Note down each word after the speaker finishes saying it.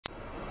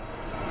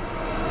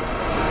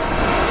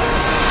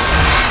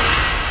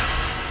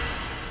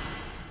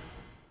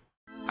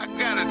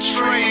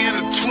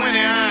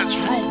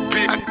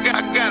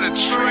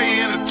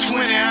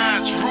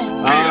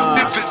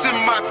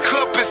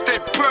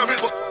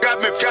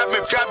got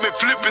me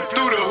flipping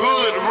through the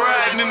hood,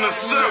 riding in a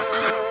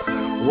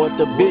circle. What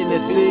the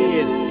business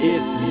is,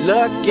 it's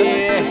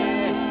Lucky.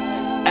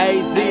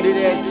 AZ to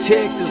that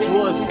Texas,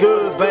 what's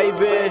good,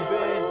 baby?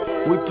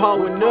 We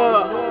pulling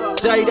up.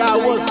 J-Dot,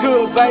 what's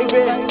good,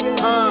 baby?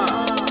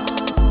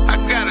 I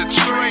got a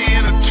tray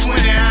and a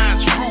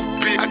 20-ounce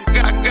root beer.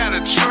 I got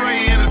a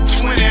tray and a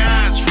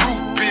 20-ounce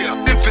root beer.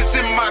 If it's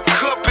in my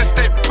cup, it's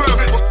that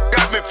purple.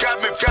 Got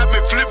me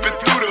flipping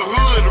through the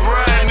hood,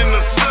 riding in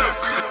a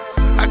circle.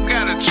 I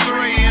got a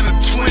tray and a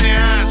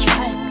 20-ounce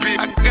root beer.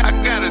 I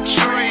got a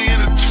tray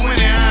and a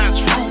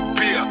 20-ounce root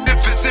beer.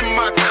 If it's in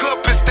my cup,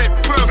 it's that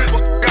purple.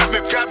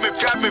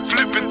 Got me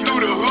flipping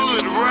through the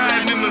hood,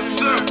 riding in a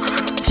circle.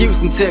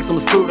 Houston, Texas, I'm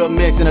a screwed up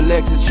mix in a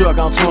Lexus truck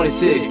on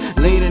 26.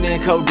 Leaning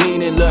in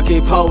codeine and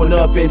Lucky, pulling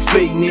up in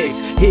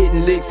Phoenix.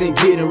 Hitting licks and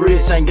getting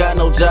rich, ain't got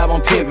no job,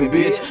 I'm pimping,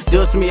 bitch.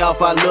 Dust me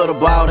off, I love the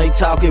ball, they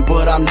talking,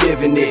 but I'm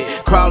living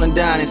it. Crawling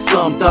down in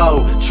some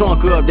throw,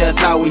 trunk up, that's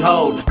how we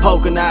hold.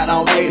 Poking out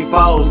on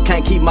 84s,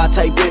 can't keep my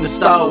tape in the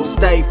stove.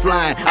 Stay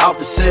flying off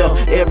the shelf,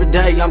 every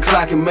day I'm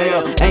clocking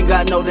mail. Ain't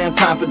got no damn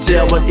time for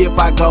jail, but if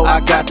I go,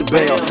 I got the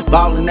bail.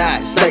 Ballin'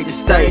 out, state to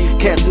state,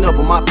 catching up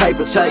on my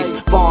paper chase.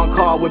 Foreign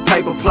car with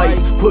paper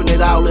plates, putting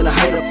it all in a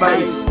hater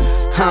face.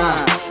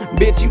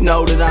 Bitch, you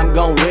know that I'm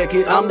gon' wreck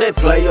it. I'm that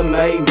player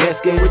made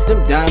Mexican with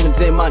them diamonds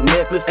in my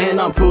necklace.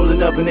 And I'm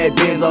pulling up in that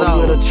Benzo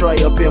with a tray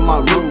up in my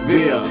root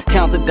beer.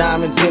 Count the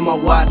diamonds in my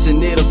watch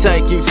and it'll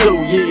take you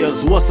 2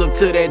 years. What's up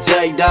to that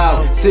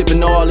J-Dog?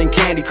 Sipping oil and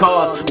candy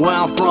cars. Where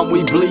I'm from,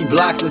 we bleed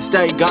blocks and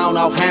stay gone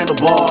off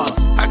handlebars.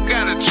 I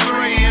got a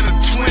tray and a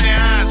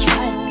 20-ounce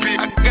root beer.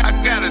 I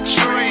got a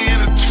tray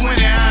and a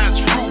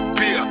 20-ounce root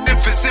beer.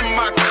 If it's in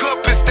my cup,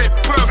 it's that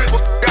purple.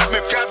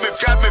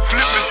 Got me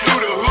flipping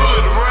through the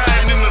hood,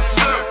 riding in a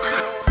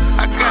circle.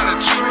 I got a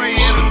tray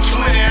and a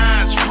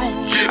 20-ounce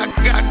root beer. I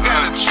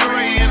got a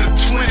tray and a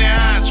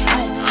 20-ounce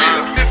root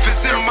beer. If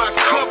it's in my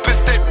cup,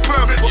 it's that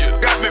purple.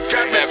 Got me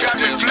flipping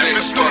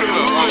through the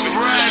hood,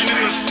 riding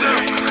in a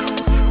circle.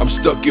 I'm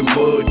stuck in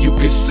mud, you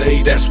can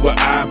say that's where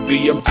I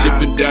be. I'm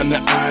tipping down the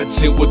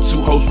I-10 with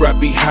 2 hoes right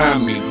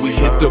behind me. We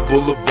hit the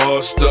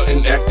boulevard,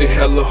 stuntin', acting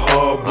hella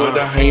hard, but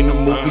I ain't a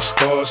movie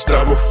star.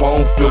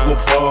 Styrofoam filled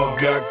with bar,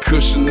 got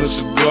cushion and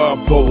cigar,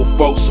 pole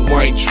folks, so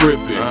I ain't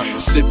tripping.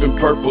 Sipping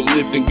purple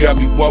Lipton, got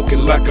me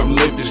walking like I'm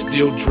lifted.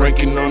 Still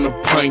drinking on a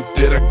pint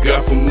that I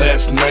got from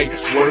last night.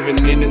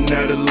 Swerving in and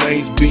out of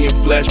lanes, being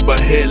flashed by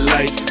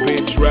headlights.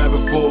 Been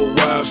driving for a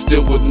while,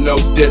 still with no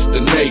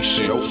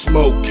destination.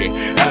 Smoking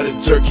out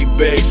of turkey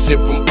bag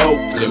sent from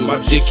Oakland. My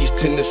dickies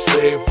tend to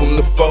say it from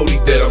the 40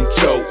 that I'm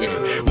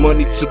toting.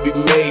 Money to be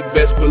made,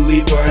 best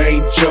believe I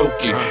ain't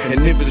joking.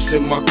 And if it's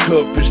in my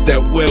cup, it's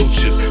that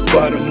Welch's.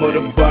 Bottom of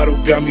the bottle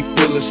got me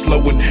feeling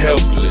slow and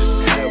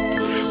helpless.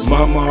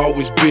 Mama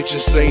always bitchin',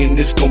 saying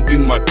this gon' be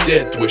my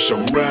death wish.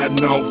 I'm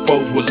riding on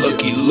foes with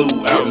Lucky Lou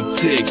out in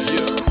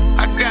Texas.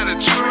 I got a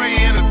tray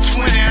and a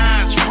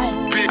 20-ounce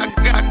root beer. I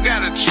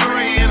got a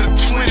tray and a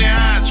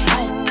 20-ounce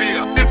root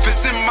beer. If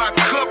it's in my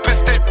cup,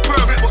 it's that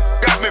purple.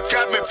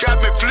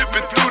 Got me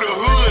flipping through the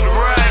hood,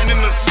 riding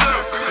in a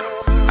circle.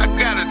 I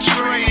got a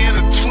tray and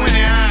a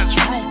 20-ounce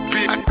root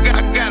beer.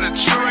 I got a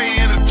tray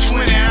and a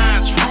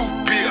 20-ounce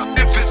root beer.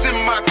 If it's in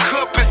my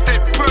cup, it's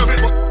that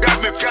purple.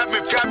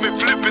 Got me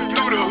flipping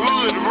through the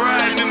hood,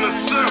 riding in a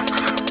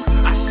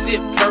circle. I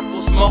sip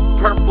purple, smoke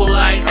purple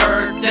like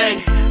every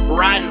day.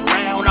 Riding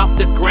round off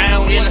the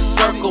ground in a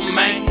circle,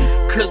 man.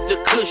 Cause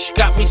the kush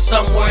got me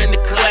somewhere in the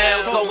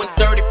clouds. Going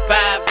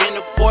 35 in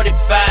a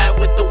 45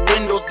 with the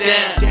windows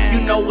down.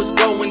 You know what's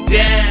going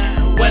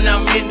down when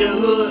I'm in the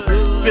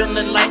hood.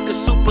 Feeling like a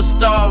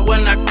superstar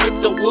when I grip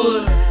the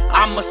wood.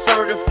 I'm a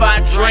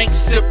certified drink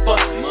sipper,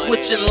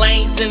 switching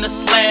lanes in the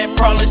slab,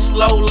 crawling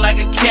slow like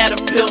a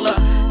caterpillar.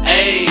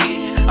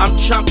 Ayy, I'm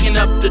chunking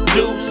up the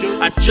deuce.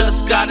 I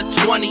just got a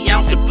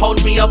 20-ounce and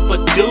pulled me up a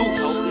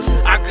deuce.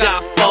 I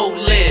got 4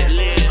 left,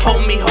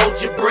 homie,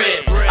 hold your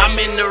breath. I'm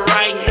in the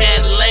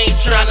right-hand lane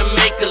trying to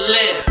make a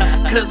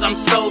left. Cause I'm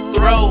so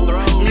throwed,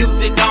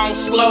 music on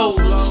slow.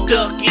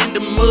 Stuck in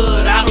the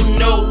mud, I don't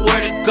know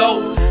where to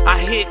go. I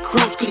hit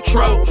cruise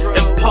control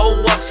and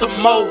pull up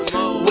some more.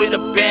 With a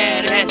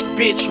badass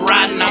bitch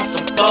riding on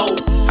some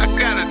foes. I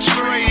got a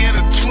tray and a